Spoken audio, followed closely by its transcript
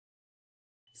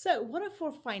So, what are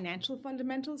four financial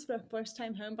fundamentals for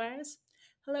first-time home buyers?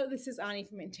 Hello, this is Ani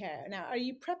from Intero. Now, are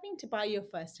you prepping to buy your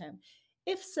first home?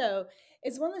 If so,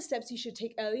 it's one of the steps you should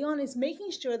take early on is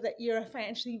making sure that you're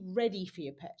financially ready for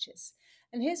your purchase.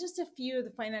 And here's just a few of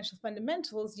the financial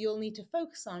fundamentals you'll need to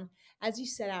focus on as you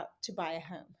set out to buy a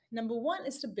home. Number one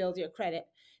is to build your credit.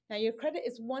 Now, your credit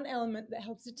is one element that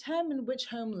helps determine which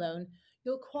home loan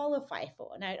you'll qualify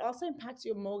for. Now, it also impacts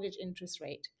your mortgage interest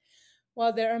rate.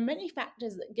 While there are many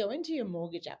factors that go into your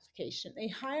mortgage application, a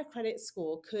higher credit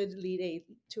score could lead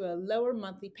to a lower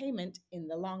monthly payment in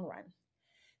the long run.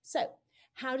 So,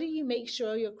 how do you make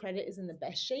sure your credit is in the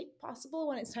best shape possible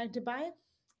when it's time to buy?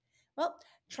 Well,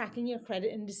 tracking your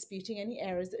credit and disputing any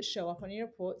errors that show up on your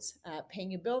reports,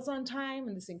 paying your bills on time,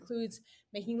 and this includes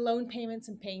making loan payments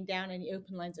and paying down any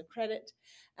open lines of credit,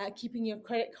 keeping your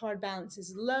credit card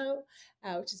balances low,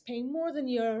 which is paying more than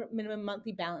your minimum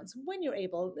monthly balance when you're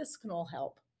able. This can all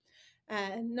help.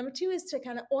 Number two is to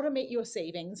kind of automate your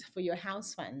savings for your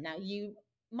house fund. Now, you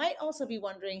might also be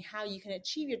wondering how you can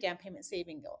achieve your down payment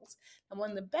saving goals. And one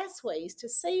of the best ways to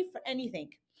save for anything,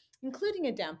 including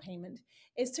a down payment,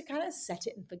 is to kind of set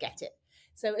it and forget it.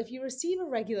 So if you receive a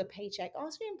regular paycheck,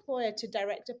 ask your employer to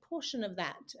direct a portion of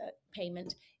that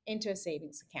payment into a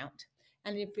savings account.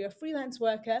 And if you're a freelance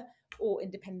worker or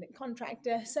independent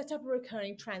contractor, set up a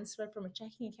recurring transfer from a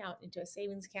checking account into a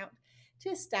savings account to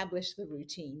establish the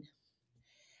routine.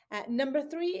 Number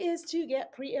three is to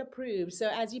get pre-approved. So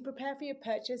as you prepare for your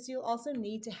purchase, you'll also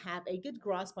need to have a good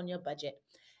grasp on your budget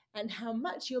and how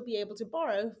much you'll be able to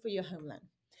borrow for your home loan.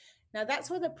 Now, that's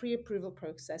where the pre-approval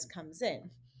process comes in.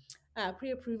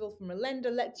 Pre-approval from a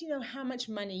lender lets you know how much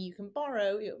money you can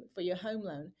borrow for your home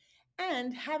loan.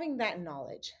 And having that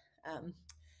knowledge,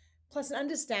 plus an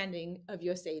understanding of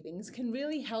your savings, can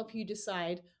really help you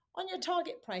decide on your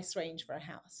target price range for a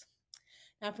house.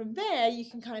 Now, from there, you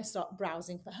can kind of start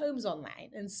browsing for homes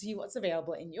online and see what's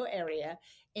available in your area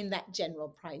in that general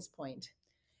price point.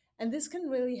 And this can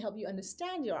really help you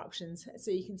understand your options so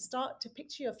you can start to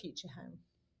picture your future home.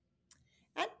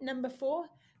 And number four,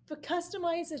 for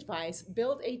customized advice,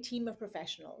 build a team of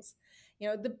professionals.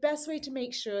 The best way to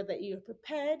make sure that you're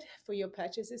prepared for your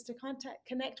purchase is to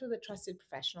connect with a trusted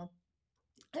professional.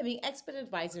 Having expert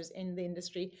advisors in the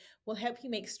industry will help you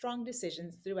make strong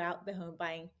decisions throughout the home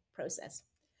buying process.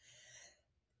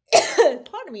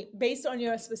 Pardon me, based on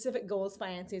your specific goals,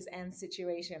 finances, and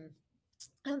situation.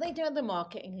 And they know the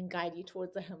market and can guide you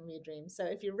towards the home of your dreams. So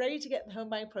if you're ready to get the home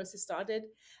buying process started,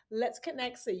 let's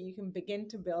connect so you can begin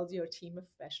to build your team of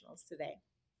professionals today.